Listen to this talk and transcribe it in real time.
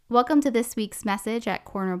Welcome to this week's message at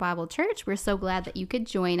Corner Bible Church. We're so glad that you could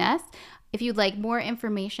join us. If you'd like more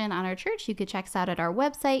information on our church, you could check us out at our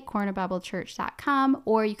website, cornerbiblechurch.com,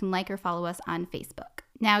 or you can like or follow us on Facebook.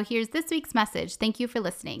 Now, here's this week's message. Thank you for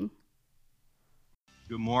listening.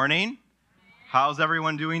 Good morning. How's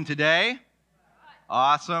everyone doing today?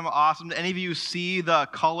 Awesome. Did any of you see the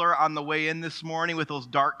color on the way in this morning with those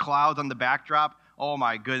dark clouds on the backdrop? Oh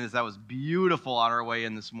my goodness, that was beautiful on our way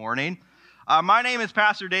in this morning. My name is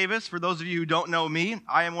Pastor Davis. For those of you who don't know me,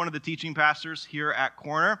 I am one of the teaching pastors here at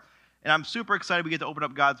Corner, and I'm super excited we get to open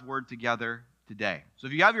up God's Word together today. So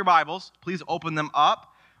if you have your Bibles, please open them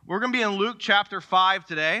up. We're going to be in Luke chapter 5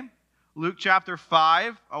 today. Luke chapter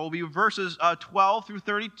 5 will be verses 12 through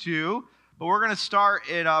 32, but we're going to start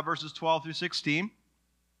in verses 12 through 16.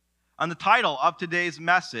 And the title of today's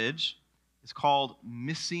message is called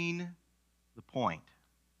Missing the Point.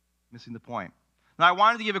 Missing the Point. Now, I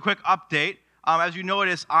wanted to give a quick update. As you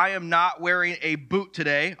notice, I am not wearing a boot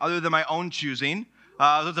today, other than my own choosing.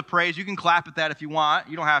 That's a praise. You can clap at that if you want.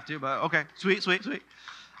 You don't have to, but okay. Sweet. So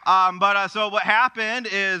what happened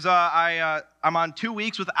is I'm on 2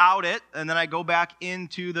 weeks without it, and then I go back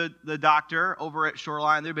into the doctor over at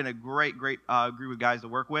Shoreline. They've been a great group of guys to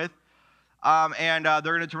work with. And they're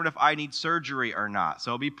going to determine if I need surgery or not.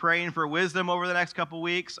 So I'll be praying for wisdom over the next couple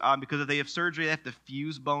weeks because if they have surgery, they have to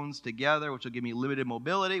fuse bones together, which will give me limited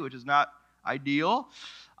mobility, which is not ideal.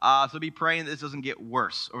 So be praying that this doesn't get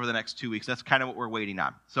worse over the next 2 weeks. That's kind of what we're waiting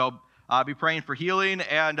on. So be praying for healing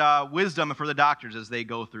and wisdom for the doctors as they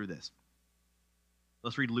go through this.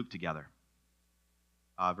 Let's read Luke together,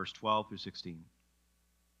 verse 12 through 16.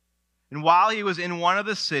 And while he was in one of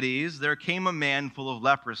the cities, there came a man full of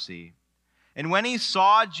leprosy. And when he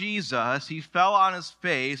saw Jesus, he fell on his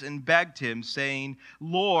face and begged him, saying,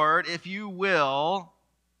 "Lord, if you will,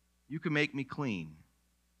 you can make me clean."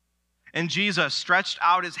 And Jesus stretched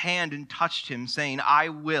out his hand and touched him, saying, "I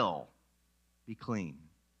will be clean."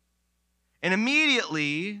 And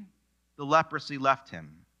immediately the leprosy left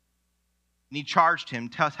him. And he charged him,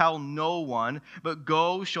 "Tell no one, but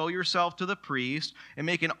go show yourself to the priest and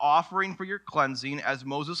make an offering for your cleansing, as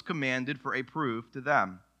Moses commanded, for a proof to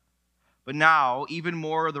them." But now, even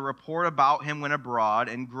more, the report about him went abroad,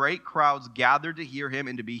 and great crowds gathered to hear him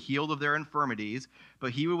and to be healed of their infirmities.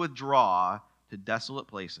 But he would withdraw to desolate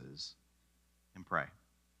places and pray.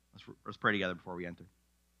 Let's pray together before we enter.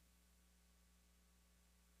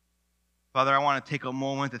 Father, I want to take a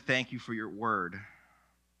moment to thank you for your word.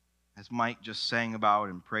 As Mike just sang about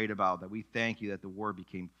and prayed about, that we thank you that the word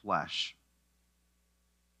became flesh,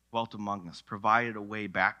 dwelt among us, provided a way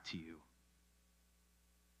back to you.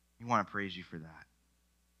 We want to praise you for that.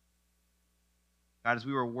 God, as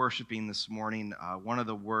we were worshiping this morning, one of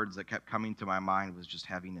the words that kept coming to my mind was just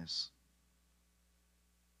heaviness.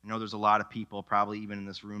 I know there's a lot of people, probably even in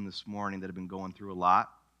this room this morning, that have been going through a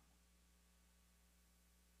lot.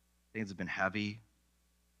 Things have been heavy.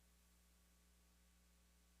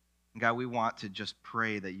 And God, we want to just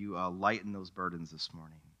pray that you lighten those burdens this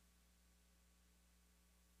morning.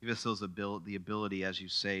 Give us the ability, as you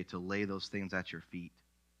say, to lay those things at your feet.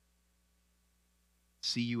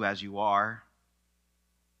 See you as you are,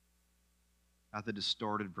 not the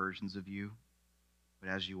distorted versions of you, but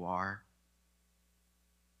as you are.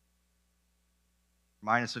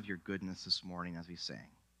 Remind us of your goodness this morning as we sang.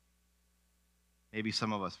 Maybe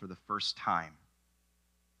some of us, for the first time,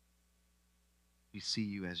 we see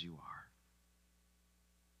you as you are.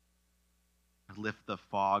 Lift the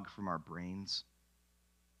fog from our brains.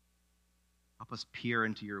 Help us peer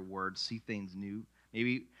into your word, see things new.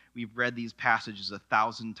 Maybe we've read these passages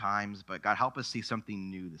 1,000 times, but God, help us see something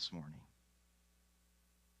new this morning.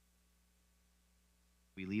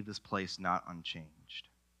 We leave this place not unchanged.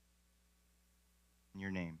 In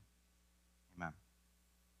your name, amen.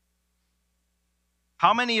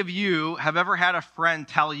 How many of you have ever had a friend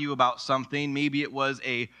tell you about something? Maybe it was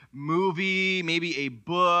a movie, maybe a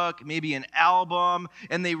book, maybe an album,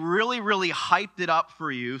 and they really, really hyped it up for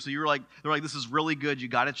you. So they're like, this is really good. You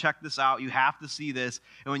got to check this out. You have to see this.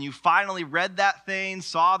 And when you finally read that thing,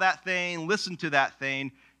 saw that thing, listened to that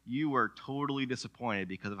thing, you were totally disappointed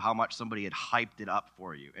because of how much somebody had hyped it up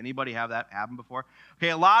for you. Anybody have that happen before? Okay,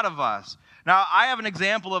 a lot of us. Now, I have an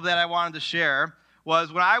example of that I wanted to share.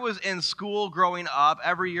 Was when I was in school growing up,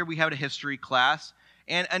 every year we had a history class,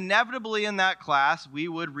 and inevitably in that class, we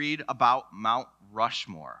would read about Mount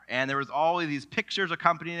Rushmore. And there was always these pictures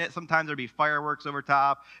accompanying it. Sometimes there'd be fireworks over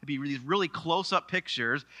top. It'd be these really close-up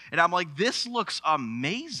pictures. And I'm like, this looks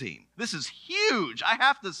amazing. this is huge. I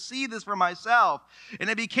have to see this for myself. And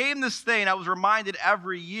it became this thing. I was reminded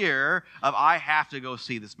every year of, I have to go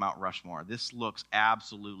see this Mount Rushmore. This looks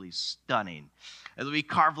absolutely stunning. As we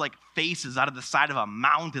carve like faces out of the side of a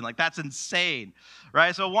mountain. Like, that's insane,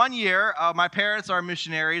 right? So one year, my parents are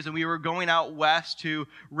missionaries, and we were going out west to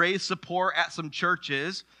raise support at some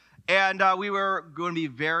churches. And we were going to be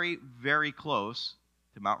very, very close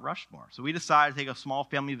to Mount Rushmore. So we decided to take a small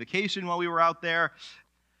family vacation while we were out there.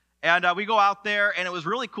 And we go out there, and it was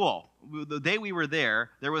really cool. The day we were there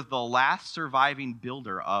was the last surviving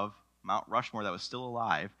builder of Mount Rushmore that was still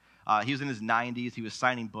alive. He was in his 90s. He was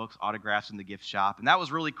signing books, autographs in the gift shop, and that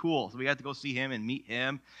was really cool. So we got to go see him and meet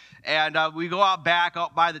him. And we go out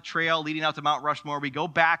by the trail leading out to Mount Rushmore. We go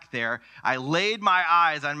back there. I laid my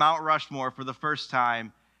eyes on Mount Rushmore for the first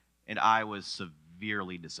time, and I was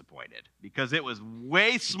severely disappointed because it was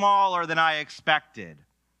way smaller than I expected.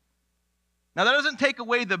 Now, that doesn't take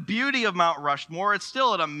away the beauty of Mount Rushmore. It's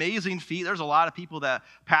still an amazing feat. There's a lot of people that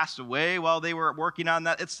passed away while they were working on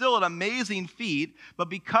that. It's still an amazing feat, but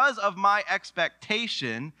because of my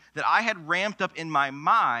expectation that I had ramped up in my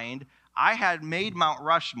mind, I had made Mount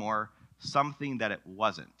Rushmore something that it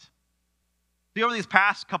wasn't. See, over these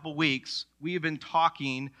past couple weeks, we've been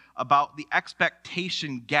talking about the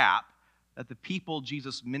expectation gap that the people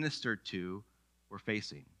Jesus ministered to were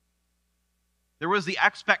facing. There was the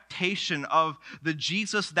expectation of the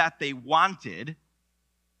Jesus that they wanted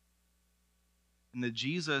and the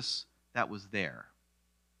Jesus that was there.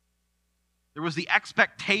 There was the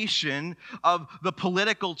expectation of the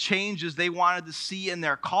political changes they wanted to see in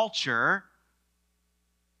their culture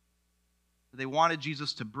that they wanted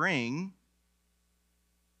Jesus to bring,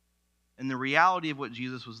 and the reality of what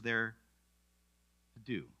Jesus was there to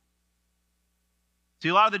do. See,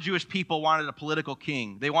 a lot of the Jewish people wanted a political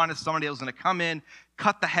king. They wanted somebody that was going to come in,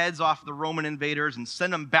 cut the heads off the Roman invaders, and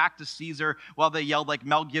send them back to Caesar while they yelled like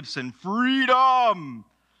Mel Gibson, "Freedom!"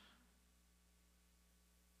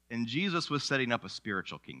 And Jesus was setting up a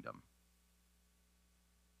spiritual kingdom.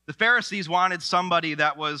 The Pharisees wanted somebody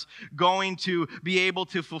that was going to be able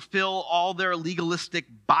to fulfill all their legalistic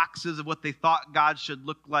boxes of what they thought God should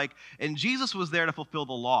look like. And Jesus was there to fulfill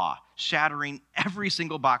the law, shattering every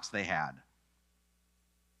single box they had.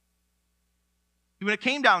 When it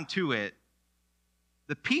came down to it,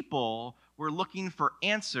 the people were looking for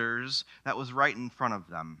answers that was right in front of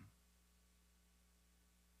them.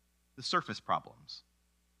 The surface problems.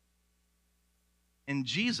 And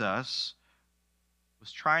Jesus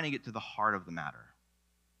was trying to get to the heart of the matter.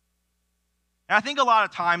 And I think a lot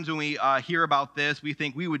of times when we hear about this, we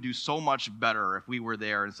think we would do so much better if we were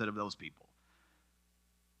there instead of those people.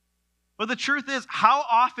 But the truth is, how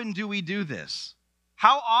often do we do this?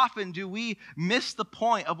 How often do we miss the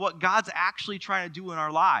point of what God's actually trying to do in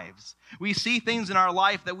our lives? We see things in our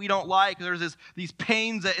life that we don't like. There's these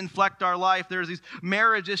pains that inflict our life. There's these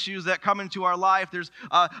marriage issues that come into our life. There's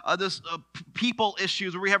people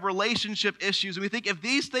issues where we have relationship issues. And we think if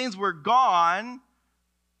these things were gone,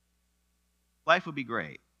 life would be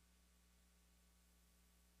great.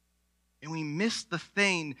 And we miss the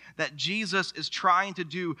thing that Jesus is trying to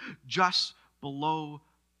do just below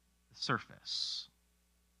the surface.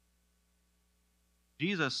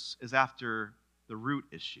 Jesus is after the root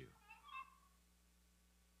issue.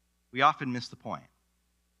 We often miss the point.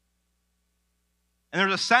 And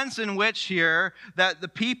there's a sense in which here that the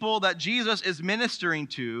people that Jesus is ministering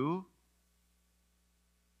to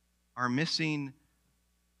are missing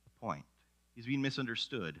the point. He's being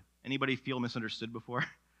misunderstood. Anybody feel misunderstood before?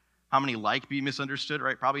 How many like being misunderstood,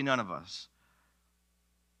 right? Probably none of us.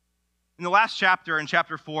 In the last chapter, in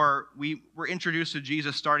chapter 4, we were introduced to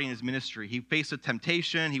Jesus starting his ministry. He faced a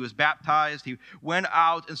temptation. He was baptized. He went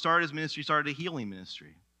out and started his ministry, started a healing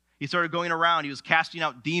ministry. He started going around. He was casting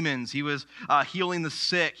out demons. He was healing the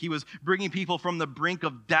sick. He was bringing people from the brink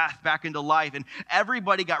of death back into life. And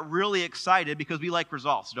everybody got really excited because we like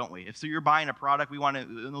results, don't we? If so you're buying a product, we want to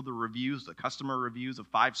know the reviews, the customer reviews of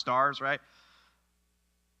 5 stars, right?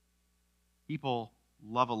 People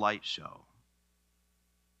love a light show.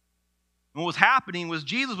 And what was happening was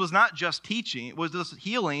Jesus was not just teaching, it was just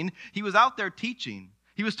healing. He was out there teaching.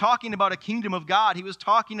 He was talking about a kingdom of God. He was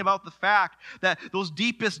talking about the fact that those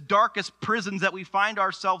deepest, darkest prisons that we find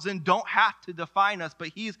ourselves in don't have to define us, but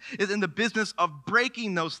he is in the business of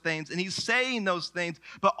breaking those things, and he's saying those things,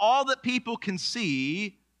 but all that people can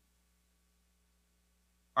see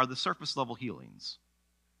are the surface level healings.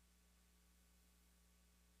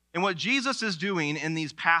 And what Jesus is doing in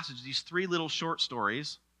these passages, these 3 little short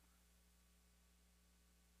stories,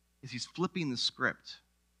 is he's flipping the script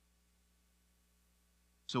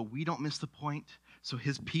so we don't miss the point, so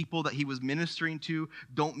his people that he was ministering to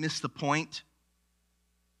don't miss the point.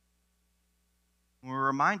 We're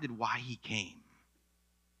reminded why he came.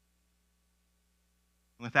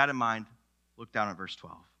 And with that in mind, look down at verse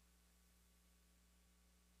 12.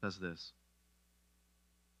 It says this.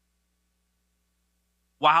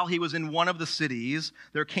 While he was in one of the cities,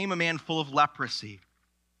 there came a man full of leprosy.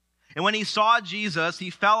 And when he saw Jesus, he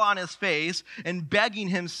fell on his face and begging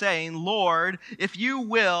him, saying, Lord, if you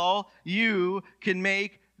will, you can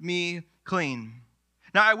make me clean.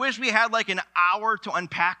 Now, I wish we had like an hour to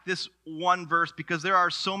unpack this one verse because there are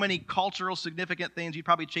so many cultural significant things. You'd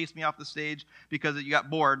probably chase me off the stage because you got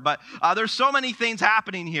bored. But there's so many things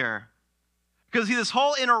happening here. Because see, this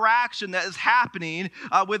whole interaction that is happening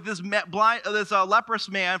with this leprous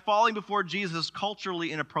man falling before Jesus is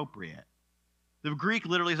culturally inappropriate. The Greek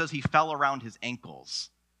literally says he fell around his ankles.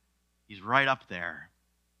 He's right up there.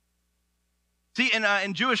 See,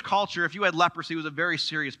 in Jewish culture, if you had leprosy, it was a very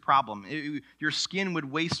serious problem. Your skin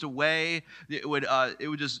would waste away. It would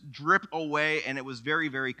just drip away, and it was very,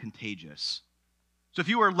 very contagious. So if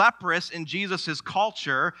you were leprous in Jesus'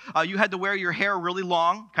 culture, you had to wear your hair really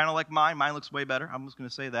long, kind of like mine. Mine looks way better. I'm just going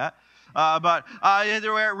to say that. But you had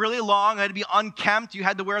to wear it really long. It had to be unkempt. You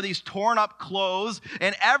had to wear these torn up clothes.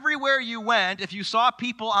 And everywhere you went, if you saw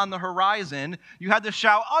people on the horizon, you had to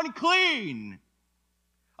shout, unclean!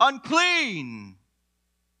 Unclean!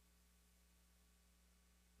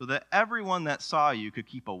 So that everyone that saw you could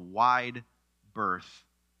keep a wide berth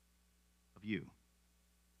of you.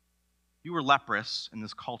 If you were leprous in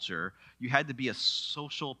this culture, you had to be a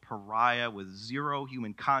social pariah with zero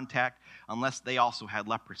human contact unless they also had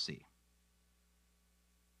leprosy.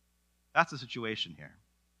 That's the situation here.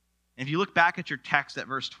 And if you look back at your text at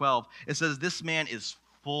verse 12, it says this man is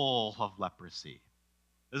full of leprosy.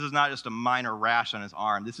 This is not just a minor rash on his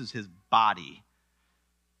arm. This is his body.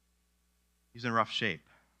 He's in rough shape.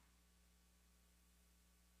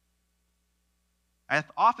 I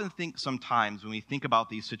often think sometimes when we think about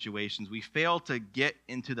these situations, we fail to get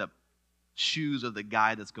into the shoes of the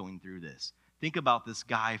guy that's going through this. Think about this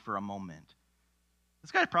guy for a moment.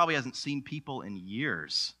 This guy probably hasn't seen people in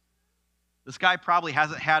years. This guy probably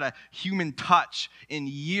hasn't had a human touch in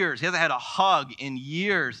years. He hasn't had a hug in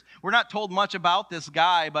years. We're not told much about this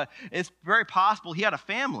guy, but it's very possible he had a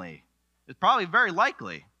family. It's probably very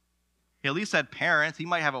likely. He at least had parents. He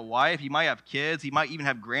might have a wife. He might have kids. He might even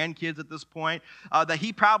have grandkids at this point that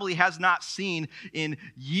he probably has not seen in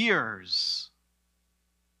years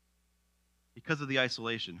because of the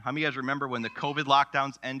isolation. How many of you guys remember when the COVID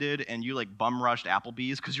lockdowns ended and you like bum rushed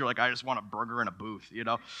Applebee's because you're like, I just want a burger in a booth, you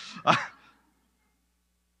know?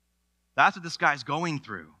 That's what this guy's going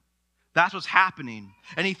through. That's what's happening.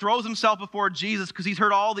 And he throws himself before Jesus because he's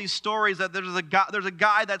heard all these stories that there's a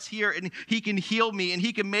guy that's here and he can heal me and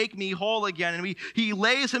he can make me whole again. And he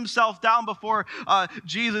lays himself down before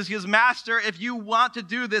Jesus. He says, Master, if you want to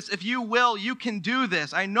do this, if you will, you can do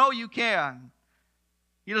this. I know you can.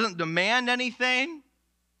 He doesn't demand anything.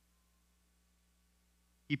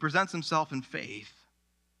 He presents himself in faith.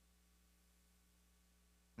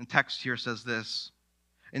 And the text here says this.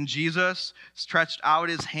 And Jesus stretched out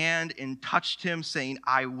his hand and touched him, saying,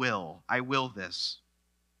 I will this.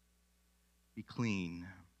 Be clean.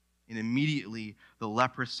 And immediately the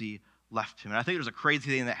leprosy left him. And I think there's a crazy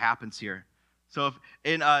thing that happens here. So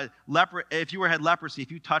if you had leprosy, if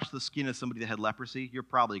you touch the skin of somebody that had leprosy, you're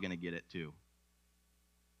probably going to get it too.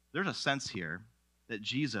 There's a sense here that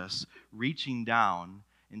Jesus, reaching down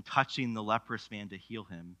and touching the leprous man to heal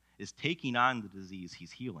him, is taking on the disease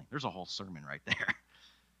he's healing. There's a whole sermon right there.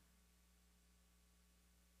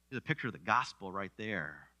 There's a picture of the gospel right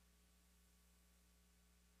there.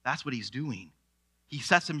 That's what he's doing. He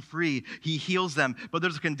sets them free. He heals them. But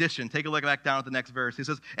there's a condition. Take a look back down at the next verse. He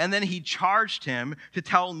says, and then he charged him to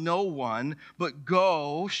tell no one, but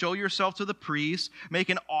go, show yourself to the priest, make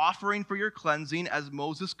an offering for your cleansing as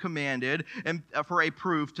Moses commanded, and for a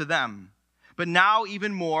proof to them. But now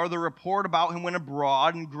even more, the report about him went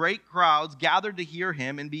abroad, and great crowds gathered to hear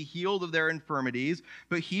him and be healed of their infirmities.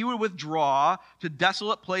 But he would withdraw to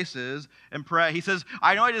desolate places and pray. He says,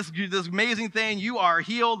 I know I just did this amazing thing. You are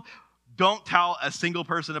healed. Don't tell a single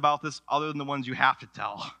person about this other than the ones you have to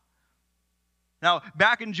tell. Now,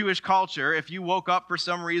 back in Jewish culture, if you woke up for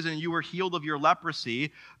some reason and you were healed of your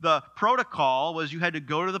leprosy, the protocol was you had to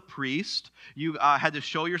go to the priest. You had to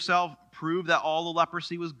show yourself, prove that all the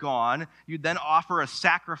leprosy was gone. You'd then offer a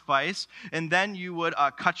sacrifice, and then you would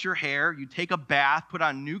cut your hair. You'd take a bath, put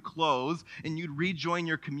on new clothes, and you'd rejoin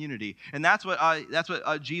your community. And that's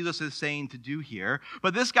what Jesus is saying to do here.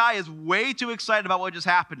 But this guy is way too excited about what just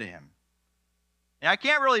happened to him. And I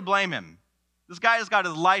can't really blame him. This guy has got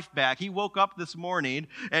his life back. He woke up this morning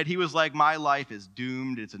and he was like, my life is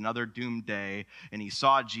doomed. It's another doomed day. And he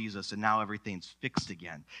saw Jesus and now everything's fixed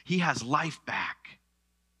again. He has life back.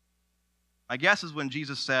 My guess is when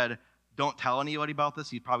Jesus said, don't tell anybody about this,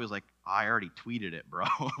 he probably was like, I already tweeted it, bro.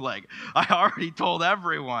 Like, I already told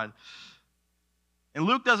everyone. And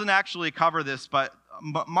Luke doesn't actually cover this, but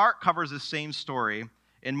Mark covers this same story.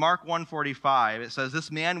 In Mark 1:45, it says,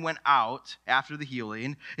 this man went out after the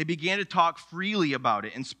healing and began to talk freely about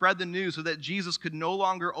it and spread the news so that Jesus could no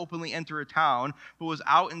longer openly enter a town, but was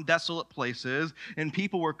out in desolate places, and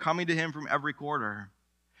people were coming to him from every quarter.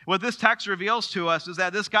 What this text reveals to us is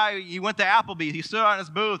that this guy, he went to Applebee's, he stood on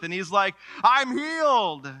his booth, and he's like, I'm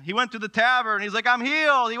healed. He went to the tavern, he's like, I'm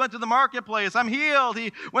healed. He went to the marketplace, I'm healed.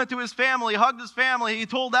 He went to his family, hugged his family, he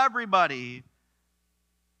told everybody.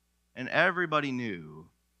 And everybody knew.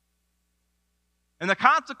 And the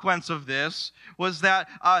consequence of this was that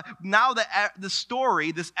now the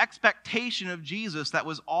story, this expectation of Jesus that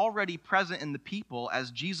was already present in the people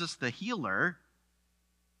as Jesus the healer,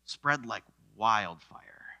 spread like wildfire.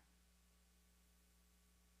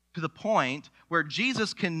 To the point where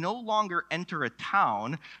Jesus can no longer enter a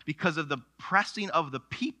town because of the pressing of the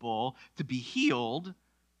people to be healed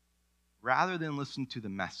rather than listen to the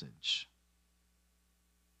message.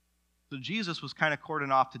 So Jesus was kind of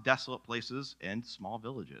cordoned off to desolate places and small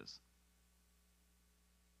villages,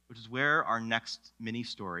 which is where our next mini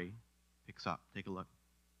story picks up. Take a look.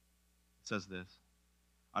 It says this.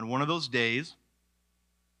 On one of those days,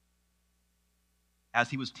 as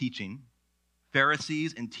he was teaching,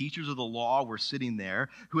 Pharisees and teachers of the law were sitting there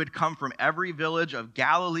who had come from every village of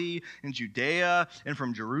Galilee and Judea and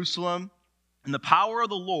from Jerusalem, and the power of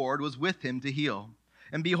the Lord was with him to heal.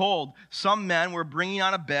 And behold, some men were bringing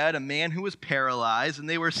on a bed a man who was paralyzed, and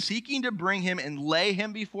they were seeking to bring him and lay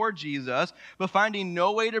him before Jesus, but finding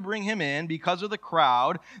no way to bring him in because of the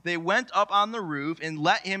crowd, they went up on the roof and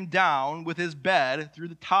let him down with his bed through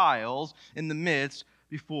the tiles in the midst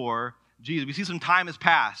before Jesus. We see some time has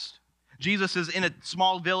passed. Jesus is in a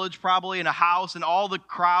small village, probably in a house, and all the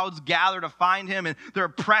crowds gather to find him, and they're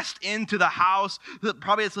pressed into the house.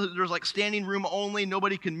 Probably there's like standing room only,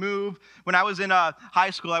 nobody can move. When I was in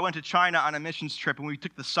high school, I went to China on a missions trip, and we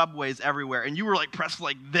took the subways everywhere, and you were like pressed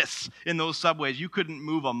like this in those subways. You couldn't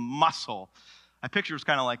move a muscle. I picture it was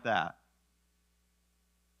kind of like that.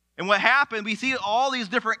 And what happened, we see all these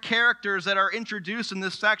different characters that are introduced in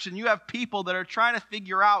this section. You have people that are trying to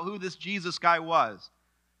figure out who this Jesus guy was.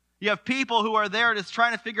 You have people who are there just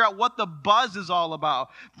trying to figure out what the buzz is all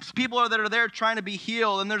about. People that are there trying to be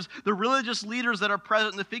healed. And there's the religious leaders that are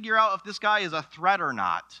present to figure out if this guy is a threat or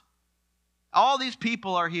not. All these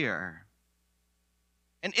people are here.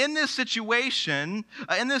 And in this situation,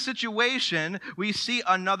 we see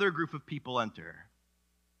another group of people enter.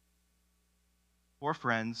 4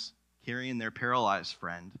 friends carrying their paralyzed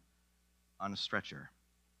friend on a stretcher.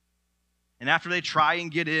 And after they try and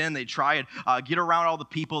get in, they try and get around all the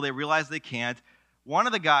people, they realize they can't. One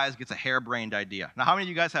of the guys gets a harebrained idea. Now, how many of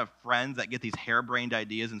you guys have friends that get these harebrained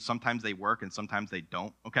ideas and sometimes they work and sometimes they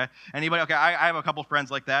don't? Okay? Anybody? Okay, I have a couple friends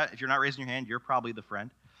like that. If you're not raising your hand, you're probably the friend.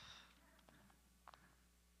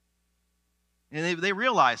 And they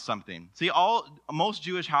realized something. See, most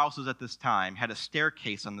Jewish houses at this time had a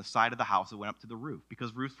staircase on the side of the house that went up to the roof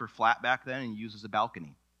because roofs were flat back then and used as a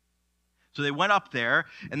balcony. So they went up there,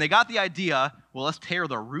 and they got the idea, well, let's tear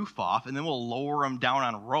the roof off, and then we'll lower them down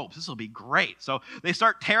on ropes. This will be great. So they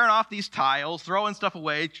start tearing off these tiles, throwing stuff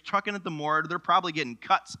away, trucking at the mortar. They're probably getting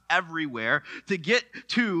cuts everywhere to get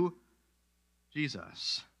to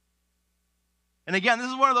Jesus. And again, this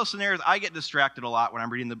is one of those scenarios I get distracted a lot when I'm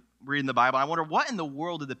reading the Bible. I wonder, what in the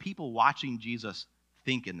world did the people watching Jesus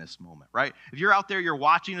think in this moment, right? If you're out there, you're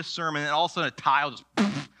watching a sermon, and all of a sudden a tile just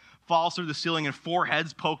falls through the ceiling and 4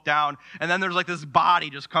 heads poke down, and then there's like this body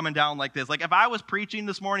just coming down like this. Like if I was preaching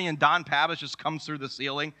this morning and Don Pavis just comes through the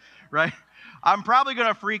ceiling, right? I'm probably going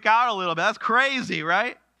to freak out a little bit. That's crazy,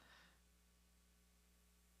 right?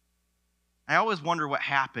 I always wonder what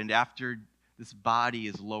happened after this body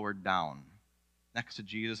is lowered down next to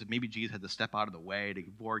Jesus, and maybe Jesus had to step out of the way to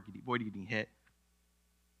avoid getting hit.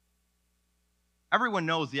 Everyone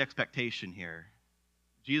knows the expectation here.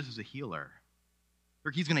 Jesus is a healer.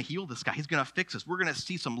 He's going to heal this guy. He's going to fix us. We're going to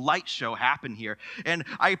see some light show happen here. And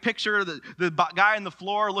I picture the guy on the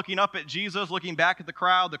floor looking up at Jesus, looking back at the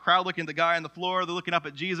crowd looking at the guy on the floor, they're looking up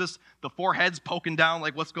at Jesus, the 4 heads poking down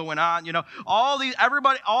like what's going on. You know, all the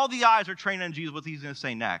eyes are trained on Jesus, what he's going to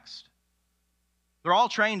say next. They're all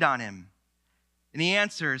trained on him. And he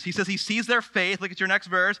answers. He says he sees their faith. Look at your next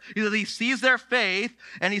verse. He says he sees their faith,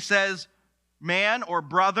 and he says, man or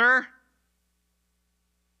brother,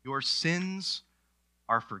 your sins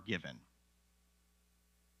are forgiven.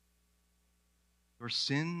 Your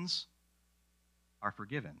sins are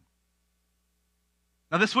forgiven.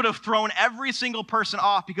 Now, this would have thrown every single person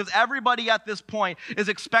off because everybody at this point is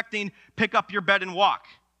expecting, pick up your bed and walk.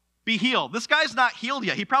 Be healed. This guy's not healed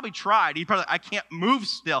yet. He probably tried. He probably, I can't move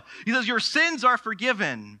still. He says, your sins are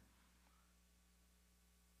forgiven.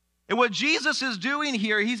 And what Jesus is doing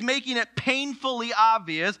here, he's making it painfully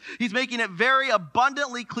obvious. He's making it very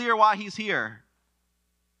abundantly clear why he's here.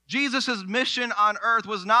 Jesus' mission on earth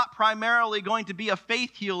was not primarily going to be a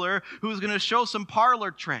faith healer who was going to show some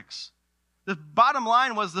parlor tricks. The bottom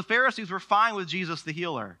line was the Pharisees were fine with Jesus the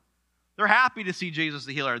healer. They're happy to see Jesus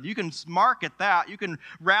the healer. You can market that. You can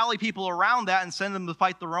rally people around that and send them to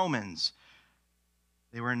fight the Romans.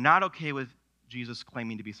 They were not okay with Jesus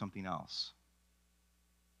claiming to be something else.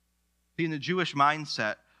 See, in the Jewish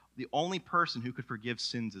mindset, the only person who could forgive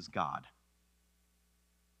sins is God.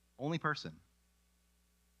 Only person.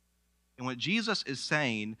 And what Jesus is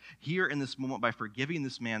saying here in this moment by forgiving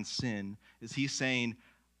this man's sin is he's saying,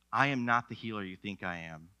 I am not the healer you think I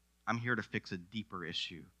am. I'm here to fix a deeper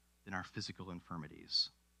issue than our physical infirmities.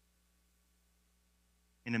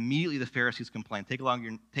 And immediately the Pharisees complain. Take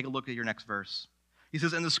a look at your next verse. He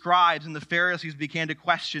says, and the scribes and the Pharisees began to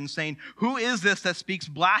question, saying, who is this that speaks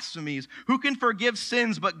blasphemies? Who can forgive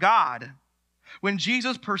sins but God? When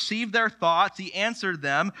Jesus perceived their thoughts, he answered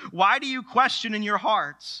them, why do you question in your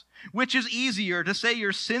hearts? Which is easier, to say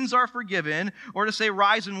your sins are forgiven, or to say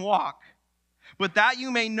rise and walk? But that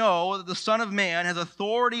you may know that the Son of Man has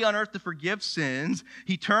authority on earth to forgive sins,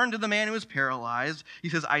 he turned to the man who was paralyzed. He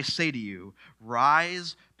says, I say to you,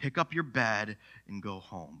 rise, pick up your bed, and go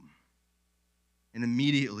home. And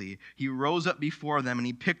immediately he rose up before them, and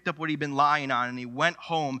he picked up what he'd been lying on, and he went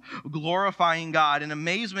home, glorifying God. And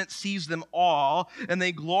amazement seized them all, and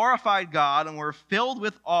they glorified God and were filled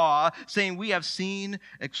with awe, saying, we have seen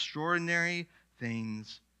extraordinary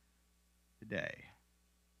things today.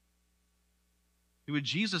 What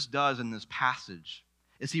Jesus does in this passage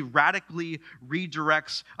is he radically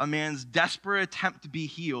redirects a man's desperate attempt to be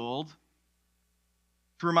healed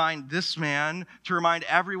to remind this man, to remind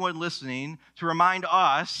everyone listening, to remind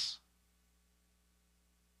us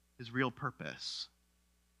his real purpose.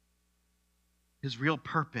 His real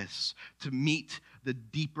purpose to meet the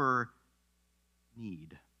deeper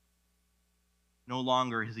need. No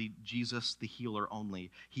longer is he Jesus the healer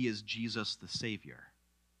only. He is Jesus the Savior.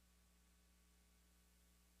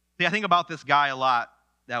 See, I think about this guy a lot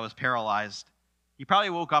that was paralyzed. He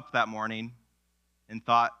probably woke up that morning and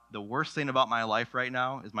thought, the worst thing about my life right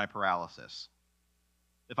now is my paralysis.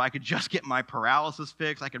 If I could just get my paralysis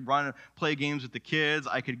fixed, I could run and play games with the kids,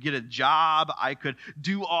 I could get a job, I could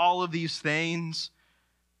do all of these things.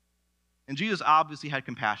 And Jesus obviously had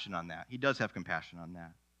compassion on that. He does have compassion on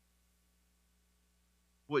that.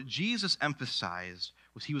 What Jesus emphasized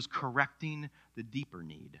was he was correcting the deeper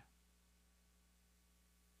need.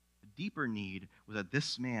 The deeper need was that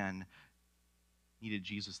this man needed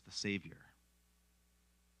Jesus the Savior.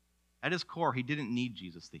 At his core, he didn't need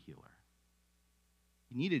Jesus the healer.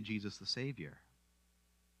 He needed Jesus the Savior.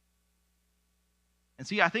 And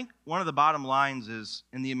see, I think one of the bottom lines is,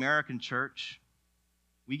 in the American church,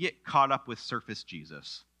 we get caught up with surface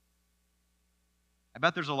Jesus. I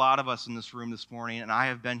bet there's a lot of us in this room this morning, and I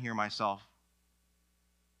have been here myself.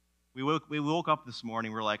 We woke up this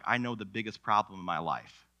morning, we're like, I know the biggest problem in my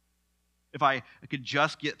life. If I could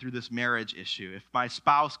just get through this marriage issue, if my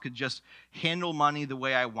spouse could just handle money the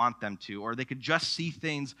way I want them to, or they could just see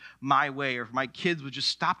things my way, or if my kids would just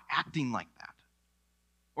stop acting like that.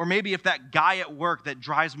 Or maybe if that guy at work that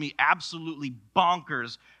drives me absolutely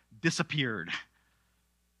bonkers disappeared.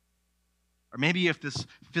 Or maybe if this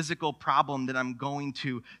physical problem that I'm going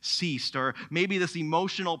to ceased, or maybe this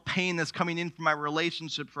emotional pain that's coming in from my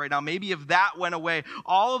relationships right now, maybe if that went away,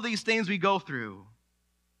 all of these things we go through.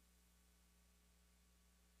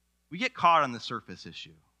 We get caught on the surface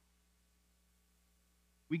issue.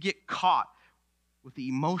 We get caught with the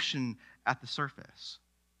emotion at the surface.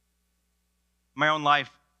 In my own life,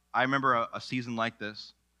 I remember a season like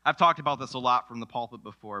this. I've talked about this a lot from the pulpit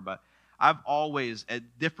before, but I've always, at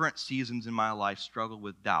different seasons in my life, struggled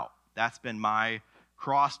with doubt. That's been my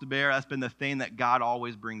cross to bear. That's been the thing that God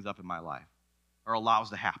always brings up in my life, or allows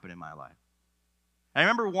to happen in my life. I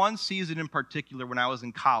remember one season in particular when I was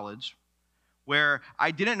in college, where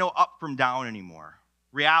I didn't know up from down anymore.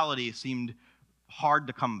 Reality seemed hard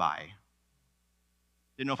to come by.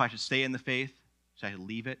 Didn't know if I should stay in the faith. Should I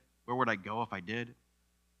leave it? Where would I go if I did?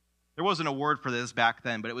 There wasn't a word for this back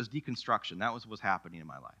then, but it was deconstruction. That was what was happening in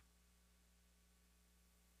my life.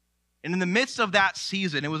 And in the midst of that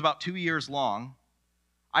season, it was about 2 years long,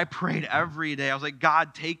 I prayed every day. I was like,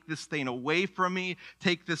 God, take this thing away from me.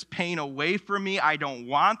 Take this pain away from me. I don't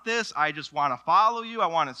want this. I just want to follow you. I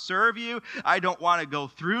want to serve you. I don't want to go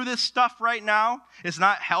through this stuff right now. It's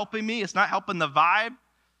not helping me. It's not helping the vibe.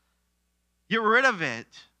 Get rid of it.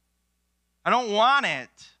 I don't want it.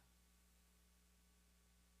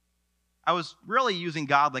 I was really using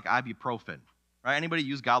God like ibuprofen, right? Anybody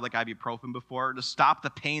use God like ibuprofen before to stop the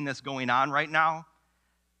pain that's going on right now?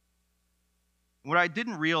 What I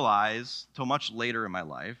didn't realize till much later in my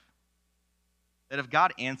life, that if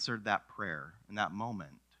God answered that prayer in that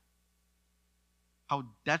moment, how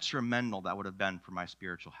detrimental that would have been for my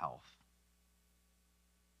spiritual health.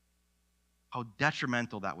 How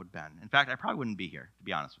detrimental that would have been. In fact, I probably wouldn't be here, to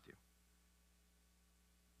be honest with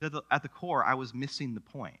you. At the core, I was missing the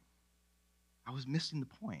point. I was missing the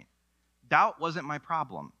point. Doubt wasn't my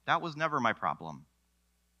problem. That was never my problem.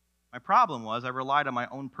 My problem was I relied on my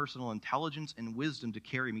own personal intelligence and wisdom to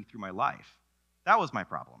carry me through my life. That was my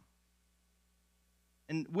problem.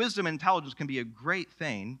 And wisdom and intelligence can be a great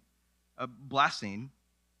thing, a blessing.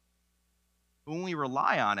 But when we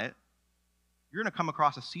rely on it, you're going to come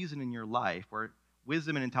across a season in your life where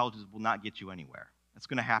wisdom and intelligence will not get you anywhere. That's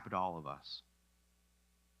going to happen to all of us.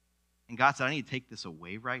 And God said, I need to take this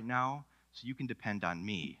away right now so you can depend on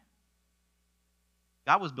me.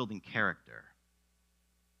 God was building character.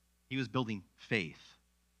 He was building faith.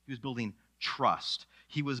 He was building trust.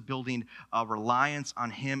 He was building a reliance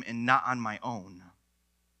on him and not on my own.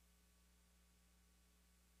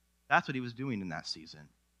 That's what he was doing in that season.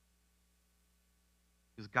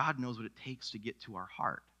 Because God knows what it takes to get to our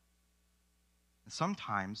heart. And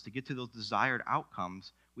sometimes, to get to those desired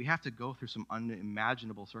outcomes, we have to go through some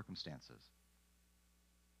unimaginable circumstances.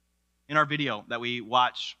 In our video that we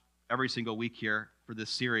watch every single week here for this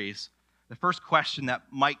series, the first question that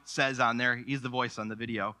Mike says on there, he's the voice on the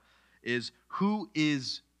video, is, who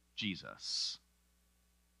is Jesus?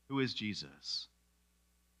 Who is Jesus?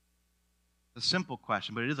 It's a simple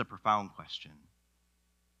question, but it is a profound question.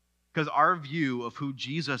 Because our view of who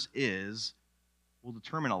Jesus is will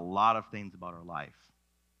determine a lot of things about our life.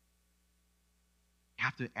 You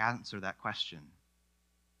have to answer that question.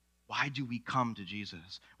 Why do we come to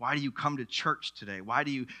Jesus? Why do you come to church today? Why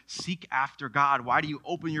do you seek after God? Why do you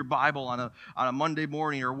open your Bible on a Monday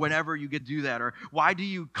morning or whenever you get to do that? Or why do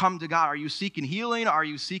you come to God? Are you seeking healing? Are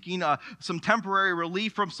you seeking some temporary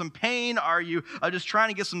relief from some pain? Are you just trying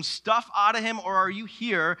to get some stuff out of him? Or are you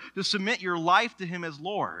here to submit your life to him as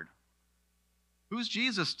Lord? Who's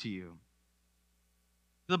Jesus to you?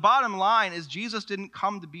 The bottom line is Jesus didn't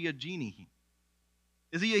come to be a genie.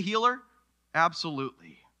 Is he a healer?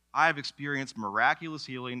 Absolutely. I have experienced miraculous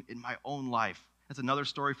healing in my own life. That's another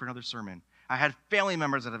story for another sermon. I had family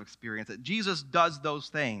members that have experienced it. Jesus does those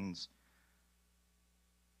things.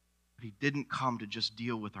 But he didn't come to just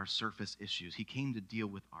deal with our surface issues. He came to deal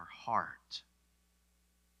with our heart.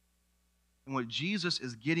 And what Jesus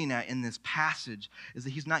is getting at in this passage is that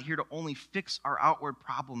he's not here to only fix our outward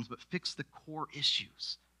problems, but fix the core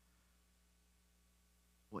issues.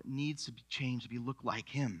 What needs to be changed to look like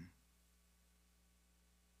him.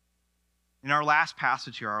 In our last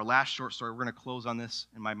passage here, our last short story, we're going to close on this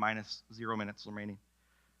in my -0 minutes remaining.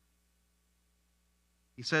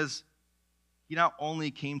 He says, he not only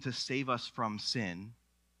came to save us from sin,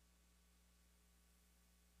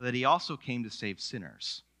 but that he also came to save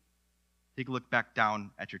sinners. Take a look back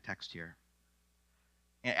down at your text here.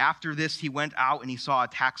 And after this, he went out and he saw a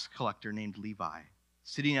tax collector named Levi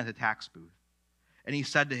sitting at the tax booth. And he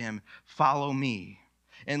said to him, "Follow me."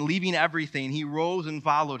 And leaving everything, he rose and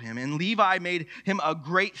followed him. And Levi made him a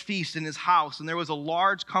great feast in his house, and there was a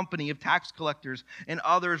large company of tax collectors and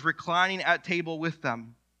others reclining at table with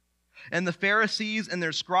them. And the Pharisees and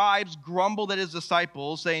their scribes grumbled at his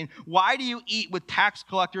disciples, saying, "Why do you eat with tax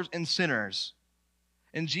collectors and sinners?"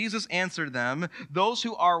 And Jesus answered them, "Those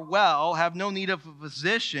who are well have no need of a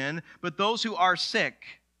physician, but those who are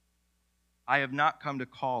sick. I have not come to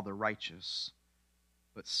call the righteous,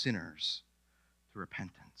 but sinners to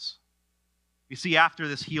repentance." You see, after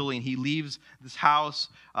this healing, he leaves this house,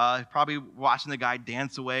 probably watching the guy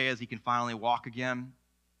dance away as he can finally walk again.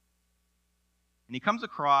 And he comes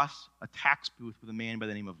across a tax booth with a man by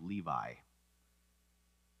the name of Levi. And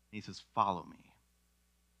he says, "Follow me."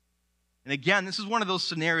 And again, this is one of those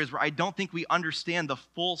scenarios where I don't think we understand the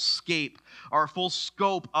full scope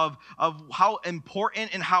of how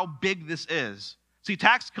important and how big this is. See,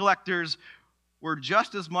 tax collectors were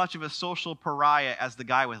just as much of a social pariah as the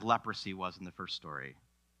guy with leprosy was in the first story.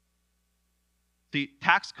 See,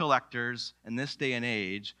 tax collectors in this day and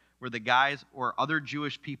age were the guys or other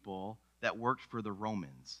Jewish people that worked for the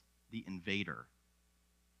Romans, the invader.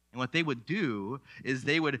 And what they would do is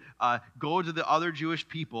they would go to the other Jewish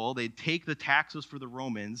people. They'd take the taxes for the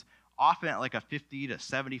Romans, often at like a 50 to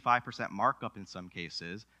 75% markup in some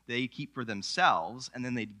cases. They keep for themselves, and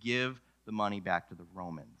then they'd give the money back to the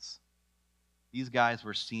Romans. These guys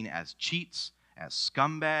were seen as cheats, as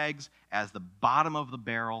scumbags, as the bottom of the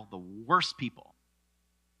barrel, the worst people.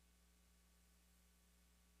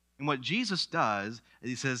 And what Jesus does is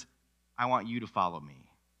he says, I want you to follow me.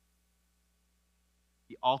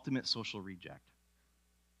 The ultimate social reject.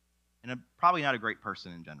 And probably not a great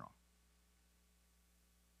person in general.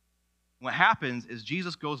 What happens is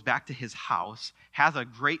Jesus goes back to his house, has a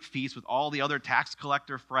great feast with all the other tax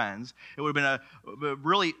collector friends. It would have been a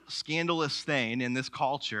really scandalous thing in this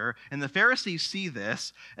culture. And the Pharisees see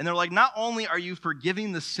this, and they're like, not only are you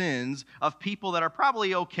forgiving the sins of people that are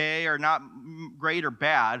probably okay or not great or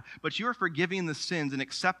bad, but you are forgiving the sins and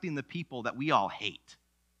accepting the people that we all hate.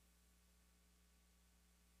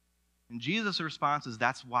 And Jesus' response is,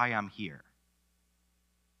 that's why I'm here.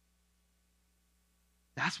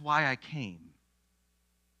 That's why I came.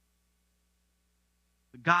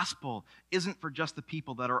 The gospel isn't for just the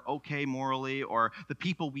people that are okay morally or the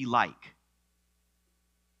people we like.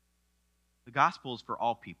 The gospel is for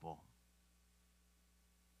all people.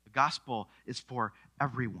 The gospel is for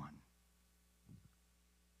everyone.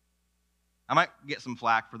 I might get some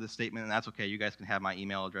flack for this statement, and that's okay. You guys can have my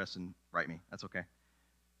email address and write me. That's okay.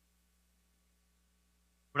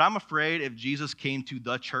 But I'm afraid if Jesus came to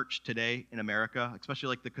the church today in America, especially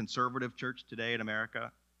like the conservative church today in America,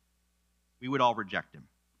 we would all reject him.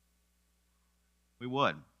 We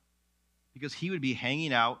would. Because he would be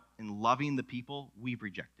hanging out and loving the people we've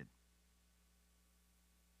rejected.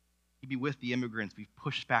 He'd be with the immigrants we've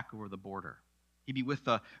pushed back over the border. He'd be with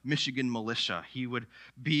the Michigan militia. He would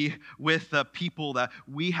be with the people that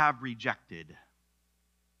we have rejected.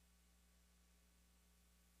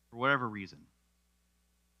 For whatever reason.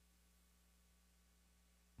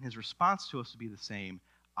 His response to us would be the same.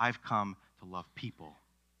 I've come to love people.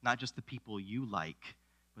 Not just the people you like,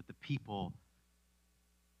 but the people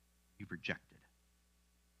you've rejected.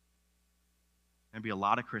 There'd be a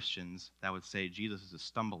lot of Christians that would say Jesus is a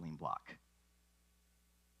stumbling block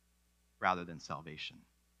rather than salvation.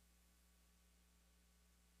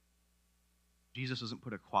 Jesus doesn't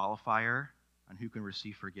put a qualifier on who can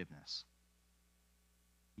receive forgiveness.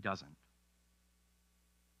 He doesn't.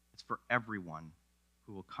 It's for everyone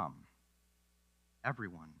who will come.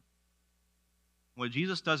 Everyone. What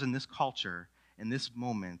Jesus does in this culture, in this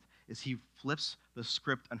moment, is he flips the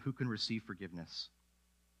script on who can receive forgiveness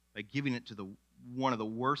by giving it to one of the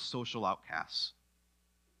worst social outcasts.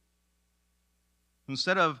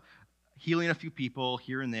 Instead of healing a few people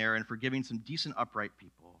here and there and forgiving some decent, upright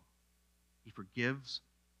people, he forgives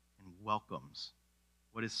and welcomes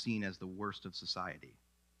what is seen as the worst of society.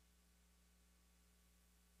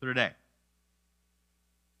 So today,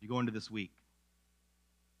 you go into this week,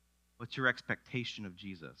 what's your expectation of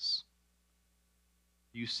Jesus?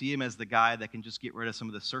 Do you see him as the guy that can just get rid of some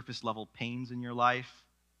of the surface level pains in your life?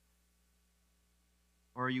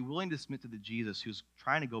 Or are you willing to submit to the Jesus who's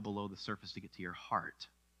trying to go below the surface to get to your heart?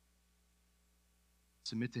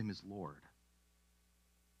 Submit to him as Lord.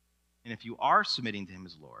 And if you are submitting to him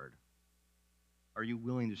as Lord, are you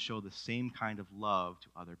willing to show the same kind of love to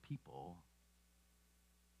other people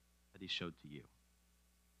that he showed to you?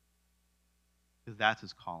 Because that's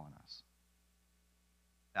his call on us.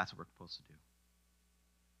 That's what we're supposed to do.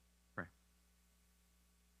 Pray.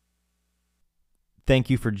 Thank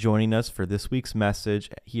you for joining us for this week's message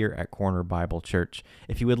here at Corner Bible Church.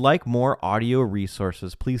 If you would like more audio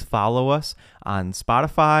resources, please follow us on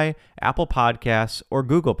Spotify, Apple Podcasts, or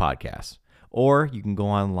Google Podcasts. Or you can go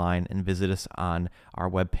online and visit us on our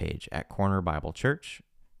webpage at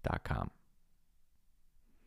cornerbiblechurch.com.